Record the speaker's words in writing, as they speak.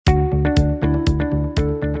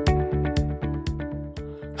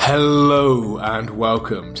Hello and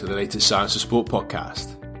welcome to the latest Science of Sport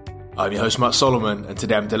podcast. I'm your host Matt Solomon, and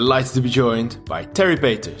today I'm delighted to be joined by Terry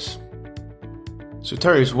Peters. So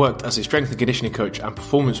Terry has worked as a strength and conditioning coach and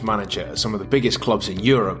performance manager at some of the biggest clubs in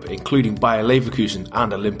Europe, including Bayer Leverkusen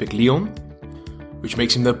and Olympique Lyon, which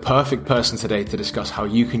makes him the perfect person today to discuss how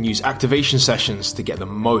you can use activation sessions to get the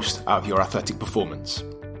most out of your athletic performance.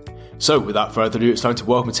 So without further ado, it's time to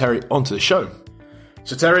welcome Terry onto the show.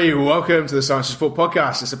 So Terry, welcome to the Science of Sport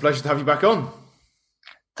podcast. It's a pleasure to have you back on.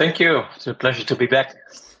 Thank you. It's a pleasure to be back.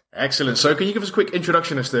 Excellent. So can you give us a quick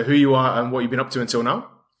introduction as to who you are and what you've been up to until now?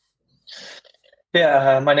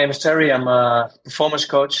 Yeah, my name is Terry. I'm a performance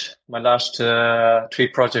coach. My last three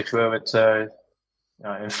projects were with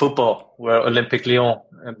in football, were Olympique Lyon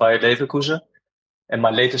and Bayer Leverkusen. And my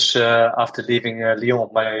latest, after leaving Lyon,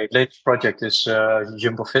 my latest project is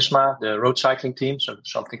Jumbo-Visma, the road cycling team. So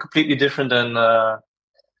something completely different than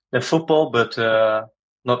football, but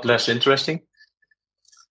not less interesting.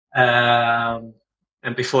 And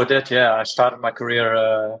before that, I started my career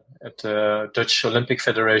at the Dutch Olympic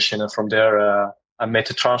Federation. And from there, I made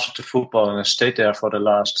the transfer to football and I stayed there for the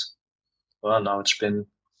last, now it's been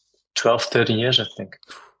 12, 13 years, I think.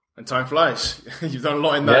 And time flies. You've done a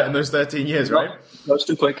lot in those 13 years, right? Goes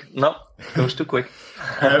too quick. Goes too quick.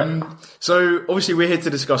 So obviously we're here to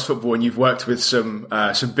discuss football, and you've worked with some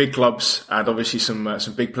big clubs and obviously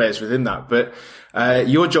some big players within that. But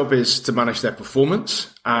your job is to manage their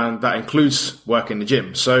performance, and that includes work in the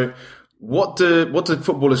gym. So what do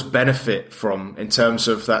footballers benefit from in terms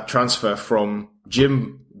of that transfer from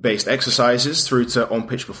gym-based exercises through to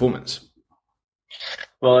on-pitch performance?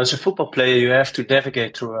 Well, as a football player, you have to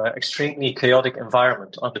navigate through an extremely chaotic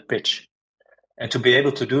environment on the pitch. And to be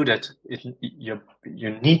able to do that,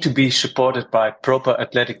 you need to be supported by proper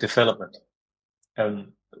athletic development.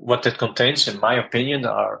 And what that contains, in my opinion,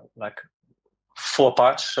 are like 4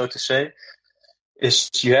 parts, so to say,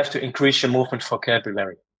 is you have to increase your movement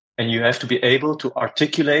vocabulary. And you have to be able to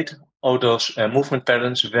articulate all those movement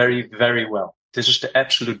patterns very, very well. This is the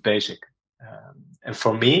absolute basic. And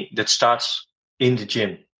for me, that starts in the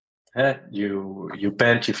gym. You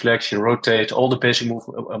bend, you flex, you rotate, all the basic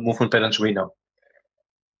movement patterns we know.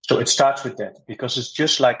 So it starts with that, because it's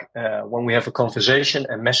just like when we have a conversation,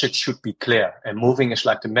 a message should be clear. And moving is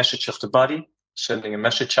like the message of the body, sending a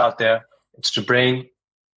message out there. It's the brain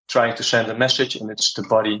trying to send a message, and it's the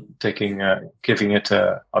body giving it,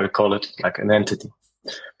 like an entity.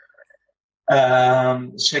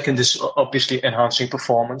 Second is obviously enhancing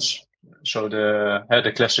performance. So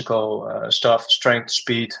the classical stuff: strength,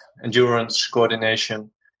 speed, endurance,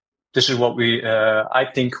 coordination. This is what I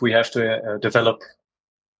think we have to develop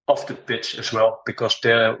off the pitch as well, because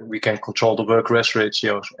there we can control the work-rest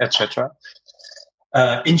ratios, etc.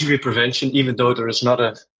 Injury prevention, even though there is not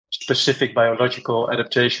a specific biological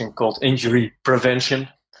adaptation called injury prevention,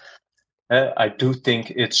 I do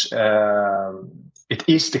think it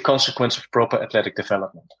is the consequence of proper athletic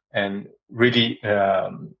development. And really,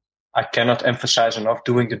 I cannot emphasize enough,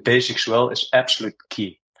 doing the basics well is absolute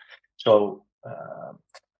key. So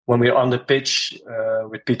when we're on the pitch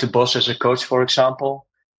with Peter Bos as a coach, for example,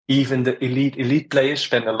 even the elite players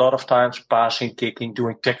spend a lot of time passing, kicking,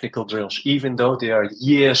 doing technical drills, even though they are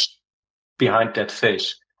years behind that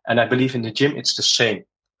phase. And I believe in the gym it's the same.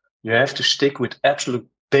 You have to stick with absolute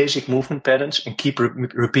basic movement patterns and keep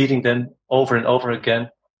repeating them over and over again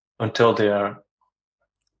until they are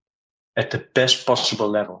at the best possible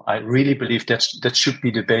level. I really believe that should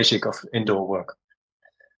be the basic of indoor work,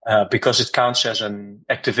 because it counts as an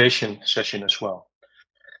activation session as well.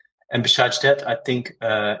 And besides that, I think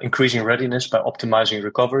increasing readiness by optimizing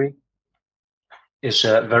recovery is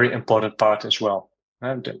a very important part as well.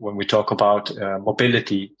 And when we talk about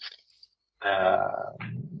mobility,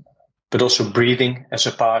 but also breathing as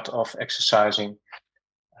a part of exercising,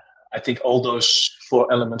 I think all those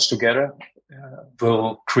 4 elements together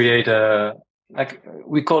will create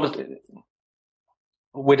we call it,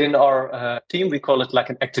 within our team, we call it like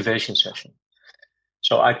an activation session.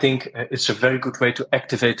 So I think it's a very good way to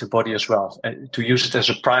activate the body as well, and to use it as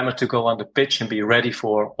a primer to go on the pitch and be ready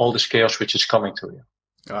for all the chaos which is coming to you.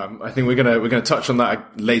 I think we're gonna touch on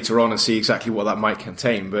that later on and see exactly what that might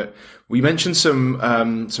contain. But we mentioned some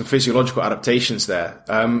physiological adaptations there.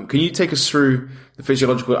 Can you take us through the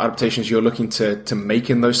physiological adaptations you're looking to make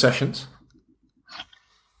in those sessions?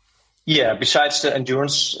 Yeah, besides the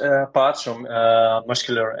endurance parts from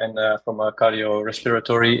muscular and from a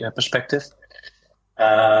cardiorespiratory perspective,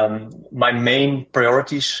 my main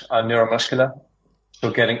priorities are neuromuscular. So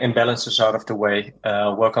getting imbalances out of the way,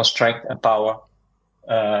 work on strength and power,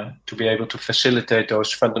 to be able to facilitate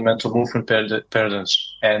those fundamental movement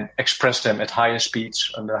patterns and express them at higher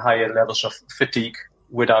speeds under higher levels of fatigue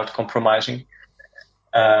without compromising.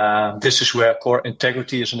 This is where core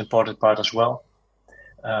integrity is an important part as well.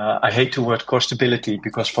 I hate the word core stability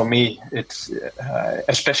because for me, it's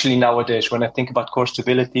especially nowadays when I think about core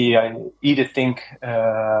stability, I either think,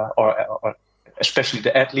 or especially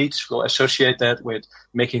the athletes will associate that with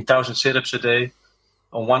making 1,000 sit-ups a day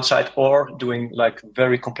on one side, or doing like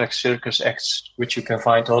very complex circus acts, which you can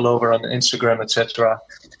find all over on Instagram, etc.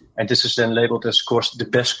 And this is then labeled as the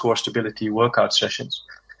best core stability workout sessions.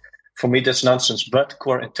 For me, that's nonsense. But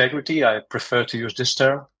core integrity, I prefer to use this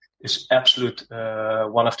term, is absolute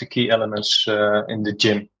one of the key elements in the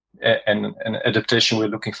gym and an adaptation we're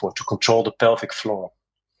looking for to control the pelvic floor.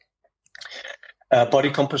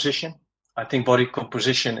 Body composition. I think body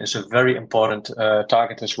composition is a very important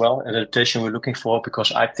target as well, an adaptation we're looking for,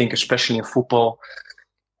 because I think especially in football,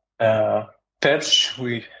 perhaps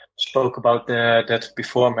we spoke about that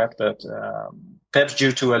before, Matt, but perhaps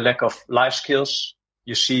due to a lack of life skills,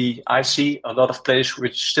 I see a lot of players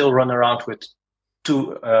which still run around with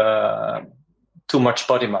too much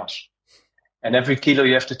body mass. And every kilo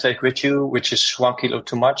you have to take with you, which is 1 kilo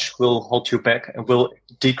too much, will hold you back and will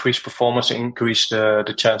decrease performance and increase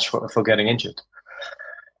the chance for getting injured.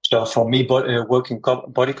 So for me, working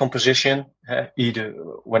body composition, either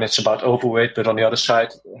when it's about overweight, but on the other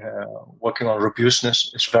side, working on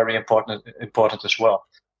robustness is very important as well.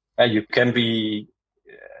 You can be,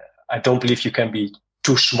 I don't believe you can be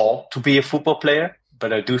too small to be a football player,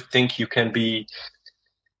 but I do think you can be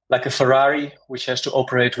like a Ferrari, which has to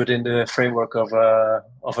operate within the framework of a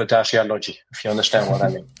Dacia Logi, if you understand what I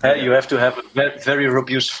mean. You have to have a very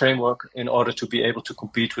robust framework in order to be able to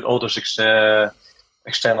compete with all those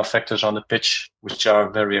external factors on the pitch, which are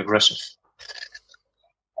very aggressive.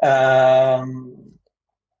 So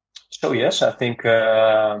yes, I think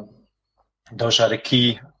those are the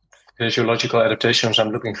key physiological adaptations I'm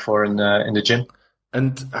looking for in the gym.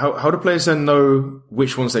 And how do players then know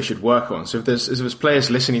which ones they should work on? So if there's players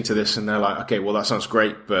listening to this and they're like, okay, well, that sounds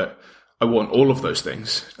great, but I want all of those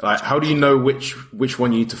things. Like, how do you know which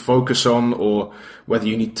one you need to focus on, or whether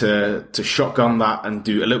you need to shotgun that and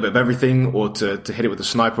do a little bit of everything, or to hit it with a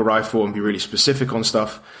sniper rifle and be really specific on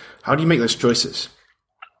stuff? How do you make those choices?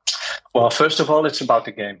 Well, first of all, it's about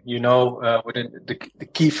the game. Within the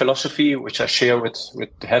key philosophy, which I share with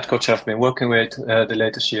the head coach I've been working with the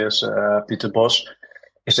latest years, Peter Bos,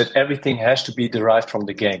 is that everything has to be derived from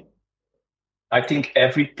the game. I think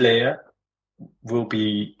every player will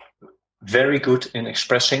be very good in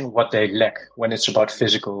expressing what they lack when it's about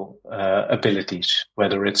physical abilities,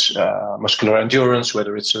 whether it's muscular endurance,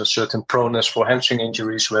 whether it's a certain proneness for hamstring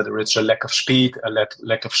injuries, whether it's a lack of speed, a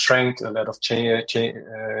lack of strength, a lack of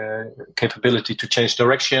capability to change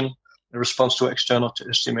direction in response to external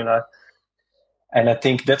stimuli. And I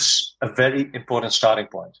think that's a very important starting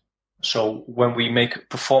point. So when we make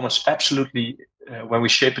performance when we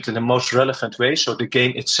shape it in the most relevant way, so the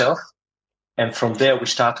game itself, and from there we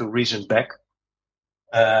start to reason back,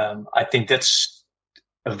 I think that's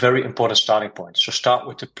a very important starting point. So start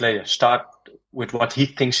with the player, start with what he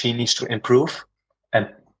thinks he needs to improve,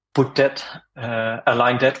 and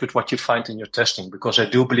align that with what you find in your testing, because I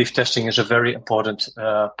do believe testing is a very important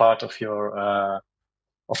part of your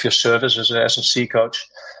service as a S&C coach.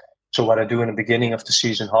 So what I do in the beginning of the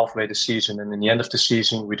season, halfway the season, and in the end of the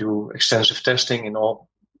season, we do extensive testing in all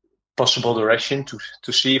possible direction to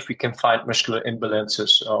see if we can find muscular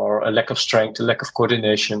imbalances or a lack of strength, a lack of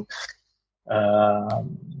coordination.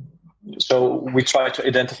 So we try to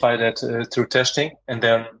identify that through testing, and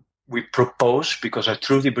then we propose, because I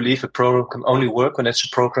truly believe a program can only work when it's a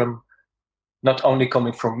program not only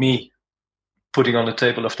coming from me putting on the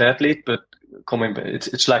table of the athlete, but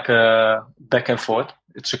it's like a back and forth.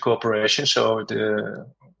 It's a cooperation. So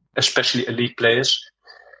especially elite players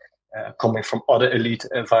coming from other elite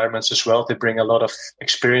environments as well, they bring a lot of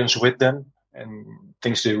experience with them and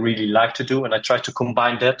things they really like to do. And I try to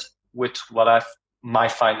combine that with my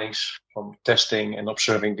findings from testing and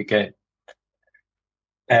observing the game.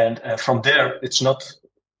 And from there, it's not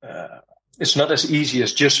as easy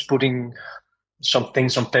as just putting some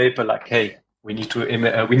things on paper like, hey, we need to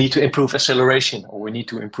improve acceleration, or we need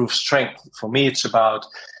to improve strength. For me, it's about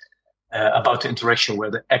the interaction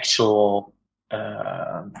where the actual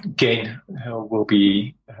gain will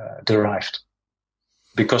be derived.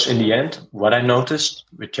 Because in the end, what I noticed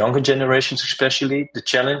with younger generations especially, the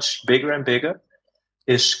challenge bigger and bigger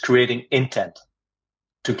is creating intent.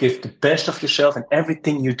 To give the best of yourself in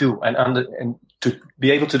everything you do, and to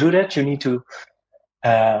be able to do that, you need to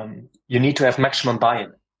have maximum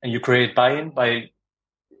buy-in, and you create buy-in by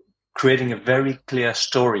creating a very clear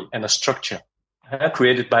story and a structure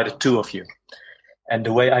created by the two of you. And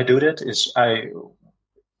the way I do that is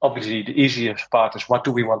obviously the easiest part is what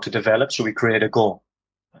do we want to develop? So we create a goal,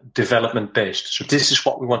 development based. So this is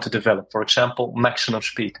what we want to develop. For example, maximum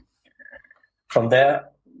speed. From there,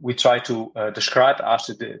 we try to ask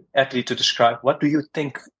the athlete to describe, what do you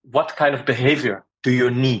think, what kind of behavior do you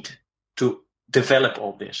need to develop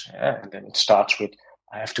all this? And then it starts with,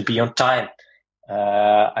 I have to be on time.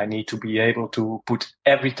 I need to be able to put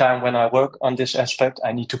every time when I work on this aspect,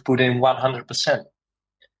 I need to put in 100%.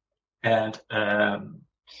 And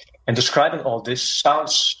describing all this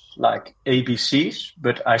sounds like ABCs,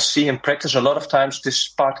 but I see in practice a lot of times this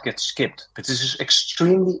part gets skipped. But this is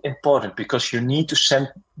extremely important because you need to send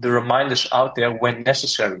the reminders out there when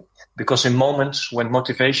necessary. Because in moments when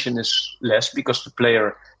motivation is less, because the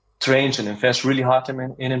player trains and invests really hard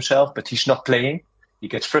in himself, but he's not playing, he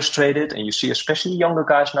gets frustrated. And you see, especially younger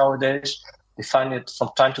guys nowadays, they find it from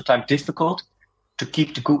time to time difficult to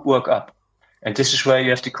keep the good work up. And this is where you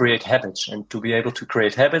have to create habits. And to be able to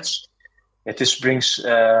create habits, this brings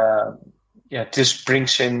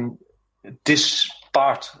in this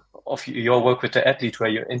part of your work with the athlete where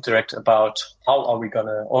you interact about how are we going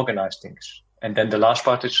to organize things. And then the last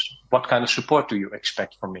part is, what kind of support do you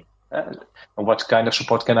expect from me? And what kind of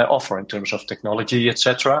support can I offer in terms of technology,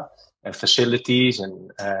 etc., and facilities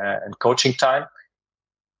and coaching time?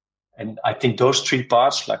 And I think those three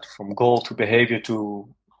parts, like from goal to behavior to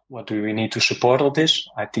what do we need to support all this,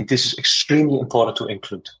 I think this is extremely important to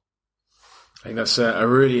include. I think that's a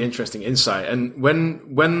really interesting insight. And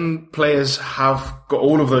when players have got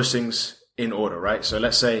all of those things in order, right? So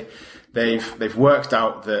let's say they've worked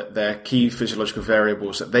out that their key physiological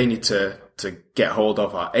variables that they need to get hold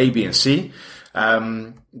of are A, B, and C.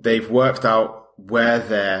 They've worked out where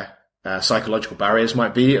their psychological barriers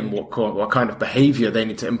might be and what kind of behavior they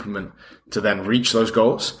need to implement to then reach those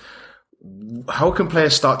goals. How can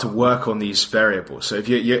players start to work on these variables? So if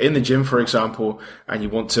you're in the gym, for example, and you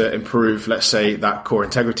want to improve, let's say, that core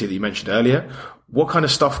integrity that you mentioned earlier, what kind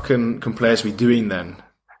of stuff can players be doing then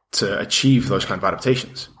to achieve those kind of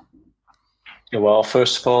adaptations? Well,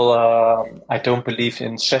 first of all, I don't believe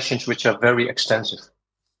in sessions which are very extensive.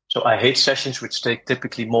 So I hate sessions which take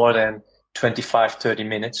typically more than 25, 30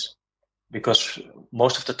 minutes, because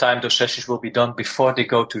most of the time those sessions will be done before they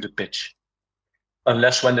go to the pitch.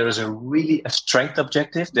 Unless when there is a strength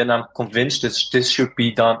objective, then I'm convinced that this should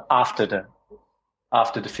be done after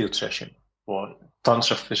the field session for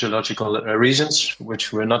tons of physiological reasons,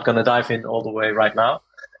 which we're not going to dive in all the way right now.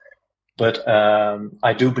 But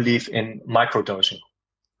I do believe in microdosing.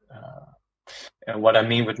 And what I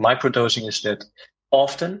mean with microdosing is that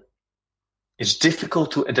often it's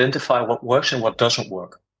difficult to identify what works and what doesn't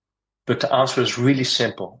work. But the answer is really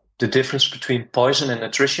simple. The difference between poison and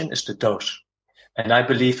nutrition is the dose. And I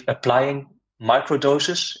believe applying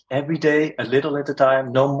microdoses every day, a little at a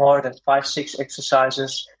time, no more than 5-6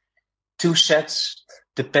 exercises, 2 sets,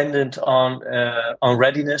 dependent on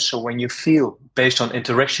readiness. So when you feel, based on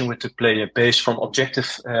interaction with the player, based from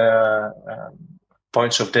objective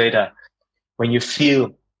points of data, when you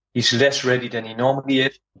feel he's less ready than he normally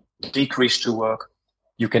is, decrease the work.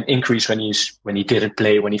 You can increase when he didn't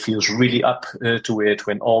play, when he feels really up to it,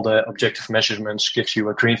 when all the objective measurements gives you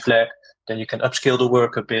a green flag. Then you can upscale the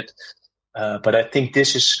work a bit. But I think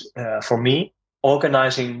this is, for me,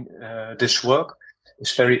 organizing this work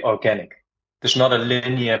is very organic. There's not a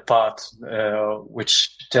linear path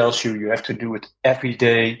which tells you have to do it every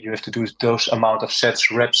day. You have to do those amount of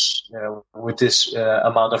sets, reps with this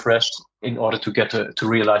amount of rest in order to get to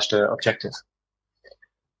realize the objective.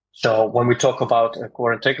 So when we talk about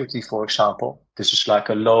core integrity, for example, this is like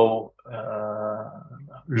a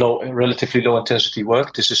relatively low intensity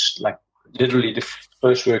work. This is like literally the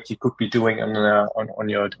first work you could be doing on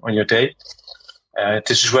your day.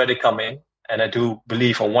 This is where they come in, and I do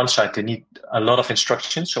believe on one side they need a lot of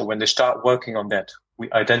instructions. So when they start working on that,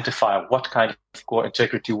 we identify what kind of core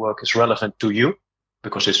integrity work is relevant to you,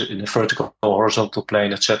 because it's in a vertical or horizontal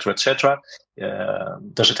plane, etc., etc.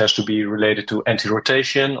 Does it have to be related to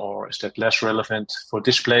anti-rotation, or is that less relevant for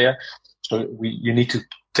this player? So you need to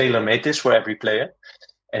tailor-make this for every player,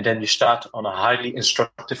 and then you start on a highly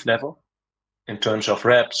instructive level in terms of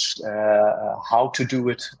reps, how to do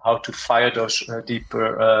it, how to fire those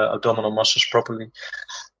deeper abdominal muscles properly,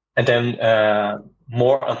 and then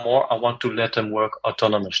more and more I want to let them work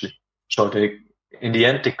autonomously. So in the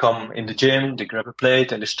end, they come in the gym, they grab a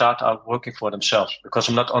plate, and they start out working for themselves. Because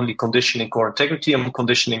I'm not only conditioning core integrity, I'm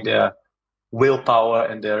conditioning their willpower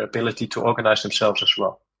and their ability to organize themselves as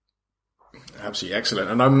well. Absolutely excellent.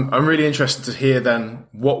 And I'm really interested to hear then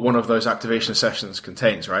what one of those activation sessions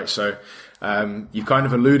contains, right? So you've kind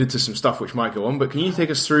of alluded to some stuff which might go on, but can you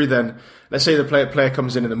take us through then, let's say the player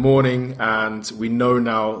comes in the morning and we know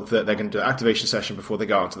now that they're going to do an activation session before they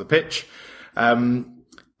go onto the pitch.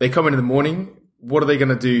 They come in the morning. What are they going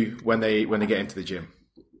to do when they get into the gym?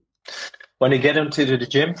 When they get into the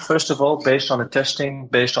gym, first of all, based on the testing,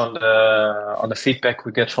 based on the feedback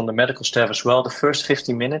we get from the medical staff as well, the first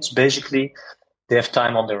 15 minutes, basically, they have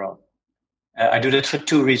time on their own. I do that for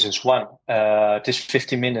two reasons. One, this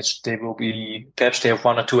 15 minutes, perhaps they have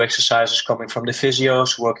one or two exercises coming from the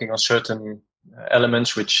physios, working on certain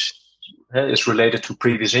elements which is related to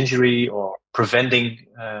previous injury or preventing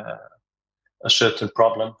a certain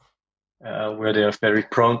problem where they are very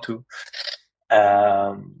prone to.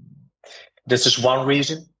 This is one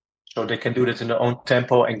reason, so they can do that in their own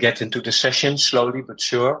tempo and get into the session slowly but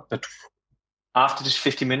sure. But after this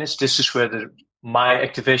 50 minutes, this is where my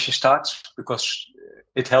activation starts, because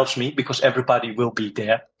it helps me, because everybody will be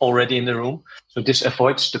there already in the room. So this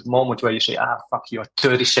avoids the moment where you say, fuck, you're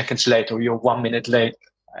 30 seconds late or you're 1 minute late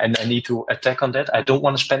and I need to attack on that. I don't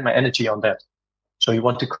want to spend my energy on that. So you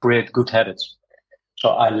want to create good habits. So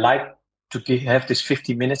I like to have this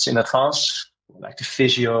 50 minutes in advance. Like the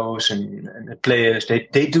physios and the players,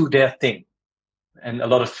 they do their thing. And a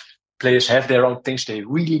lot of players have their own things they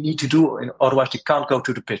really need to do, and otherwise they can't go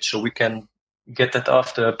to the pitch. So we can get that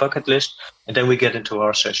off the bucket list, and then we get into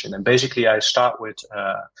our session. And basically I start with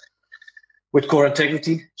core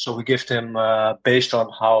integrity. So we give them, based on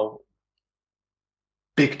how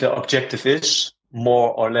big the objective is,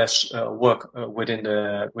 more or less work within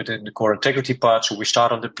the core integrity part. So we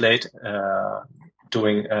start on the plate,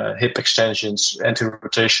 doing hip extensions,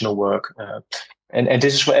 anti-rotational work. And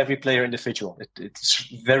this is for every player individual. It's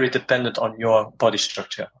very dependent on your body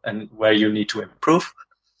structure and where you need to improve.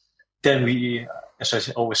 Then we, as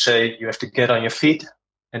I always say, you have to get on your feet.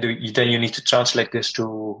 And then you need to translate this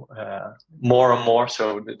to more and more.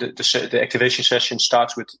 So the activation session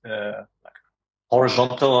starts with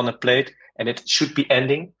horizontal on a plate, and it should be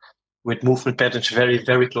ending with movement patterns very,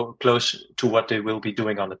 very close to what they will be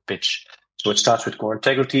doing on the pitch. So it starts with core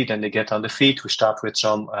integrity, then they get on the feet. We start with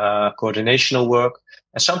some coordinational work.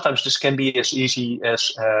 And sometimes this can be as easy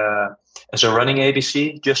as a running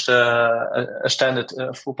ABC, just a standard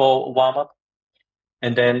football warm-up.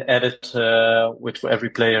 And then add it with every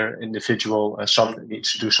player individual. Some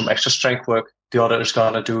needs to do some extra strength work. The other is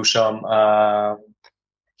going to do some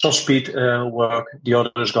speed work. The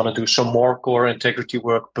other is going to do some more core integrity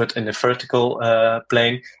work, but in the vertical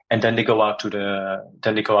plane. And then they go out to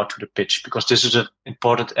the pitch, because this is an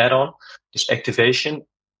important add-on. This activation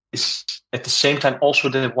is at the same time also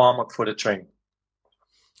the warm-up for the training.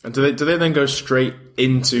 And do they then go straight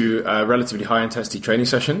into a relatively high intensity training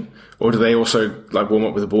session, or do they also warm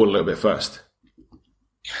up with the ball a little bit first?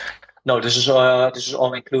 No, this is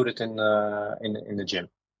all included in the gym.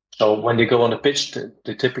 So when they go on the pitch,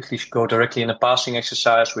 they typically go directly in a passing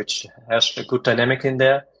exercise, which has a good dynamic in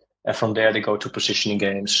there. And from there, they go to positioning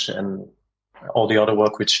games and all the other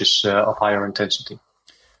work, which is of higher intensity.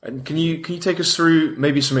 And can you take us through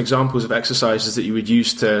maybe some examples of exercises that you would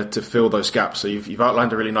use to fill those gaps? So you've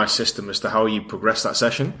outlined a really nice system as to how you progress that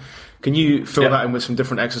session. Can you fill that in with some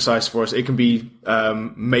different exercises for us? It can be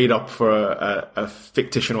made up for a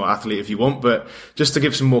fictional athlete if you want, but just to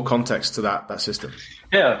give some more context to that system.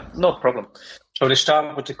 Yeah, no problem. So they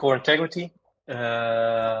start with the core integrity.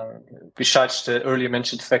 Besides the earlier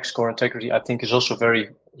mentioned facts, core integrity, I think is also very,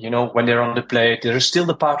 when they're on the plate, there is still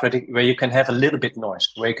the part where you can have a little bit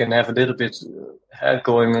noise, where you can have a little bit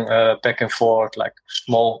going back and forth, like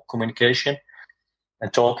small communication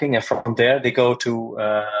and talking. And from there, they go to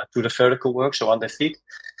the vertical work, so on their feet.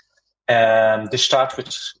 They start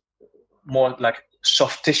with more like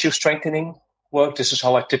soft tissue strengthening work. This is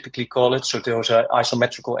how I typically call it. So those are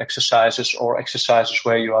isometrical exercises, or exercises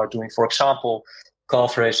where you are doing, for example,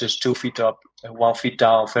 calf raises, 2 feet up, 1 foot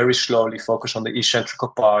down, very slowly, focus on the eccentrical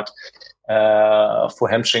part. For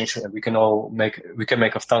hamstrings, we can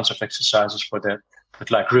make up tons of exercises for that.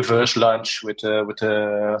 But like reverse lunge with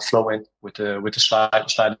the flow in, with the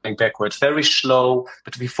sliding backwards, very slow,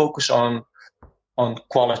 but we focus on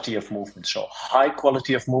quality of movement. So high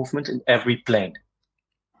quality of movement in every plane.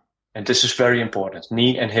 And this is very important,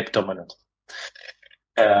 knee and hip dominant.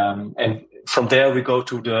 And from there we go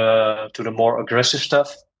to the more aggressive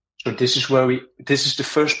stuff. So this is the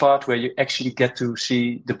first part where you actually get to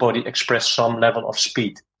see the body express some level of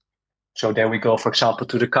speed. So there we go, for example,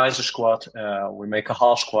 to the Kaiser squat. We make a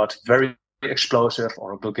half squat, very explosive,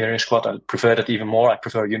 or a Bulgarian squat. I prefer that even more. I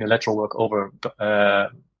prefer unilateral work over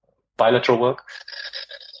bilateral work.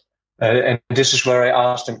 And this is where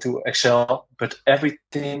I asked them to excel, but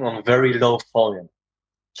everything on very low volume.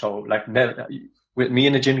 So like with me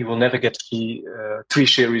in the gym, you will never get to see 3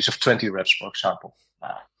 series of 20 reps, for example.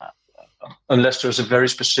 Unless there's a very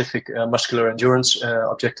specific muscular endurance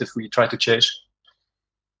objective we try to chase.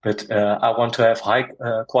 But I want to have high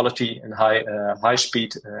quality and high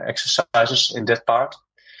speed exercises in that part.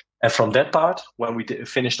 And from that part, when we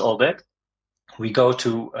finished all that, we go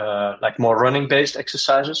to like more running based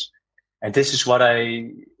exercises. And this is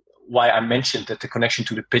why I mentioned that the connection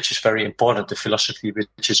to the pitch is very important, the philosophy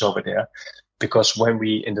which is over there. Because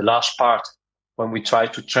in the last part, when we try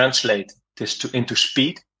to translate this into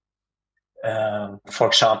speed, for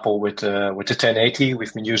example, with the 1080,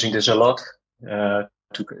 we've been using this a lot to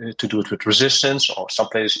do it with resistance, or some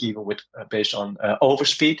players even based on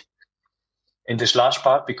overspeed. In this last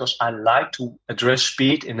part, because I like to address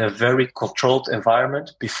speed in a very controlled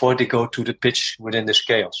environment before they go to the pitch within the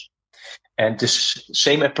scales. And this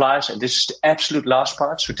same applies, and this is the absolute last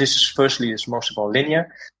part. So this is firstly is most of all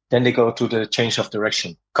linear. Then they go to the change of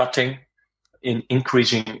direction, cutting in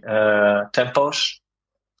increasing tempos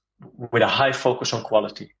with a high focus on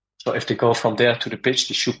quality. So if they go from there to the pitch,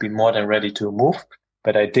 they should be more than ready to move.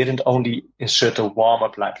 But I didn't only insert a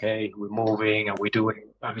warm-up like, hey, we're moving and we're doing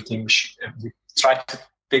everything. We try to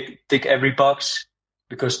tick every box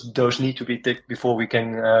because those need to be ticked before we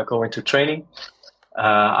can go into training.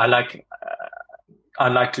 I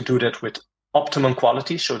like to do that with optimum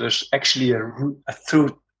quality. So there's actually a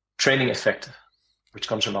through training effect which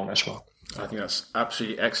comes along as well. I think that's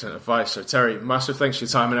absolutely excellent advice. So Terry, massive thanks for your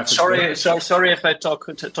time and effort. Sorry if I talk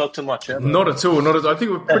too much. Yeah, not at all. I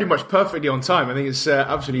think we're pretty much perfectly on time. I think it's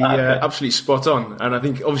absolutely spot on. And I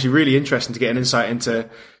think obviously really interesting to get an insight into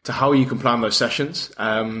how you can plan those sessions.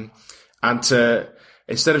 And to,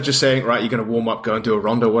 instead of just saying, right, you're going to warm up, go and do a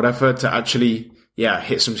rondo, whatever, to actually,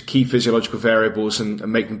 hit some key physiological variables and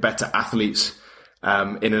make them better athletes,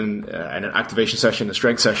 in an activation session, a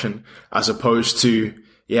strength session, as opposed to,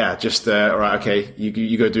 just, all right, okay,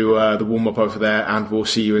 you go do the warm-up over there and we'll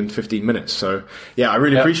see you in 15 minutes. So, I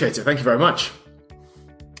really appreciate it. Thank you very much.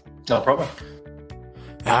 No problem.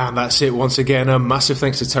 And that's it. Once again, a massive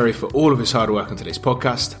thanks to Terry for all of his hard work on today's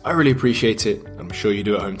podcast. I really appreciate it. I'm sure you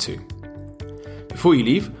do at home too. Before you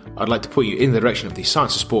leave, I'd like to put you in the direction of the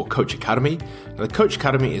Science of Sport Coach Academy. Now, the Coach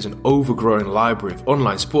Academy is an overgrown library of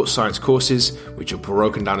online sports science courses which are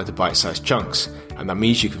broken down into bite-sized chunks, and that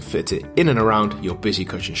means you can fit it in and around your busy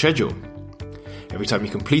coaching schedule. Every time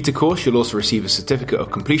you complete a course, you'll also receive a certificate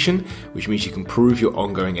of completion, which means you can prove your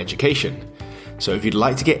ongoing education. So if you'd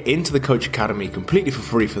like to get into the Coach Academy completely for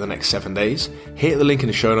free for the next 7 days, hit the link in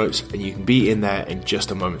the show notes and you can be in there in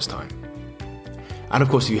just a moment's time. And of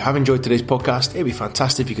course, if you have enjoyed today's podcast, it'd be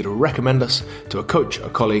fantastic if you could recommend us to a coach, a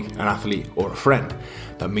colleague, an athlete, or a friend.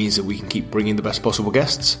 That means that we can keep bringing the best possible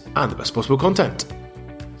guests and the best possible content.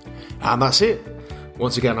 And that's it.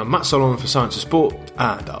 Once again, I'm Matt Solomon for Science of Sport,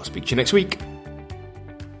 and I'll speak to you next week.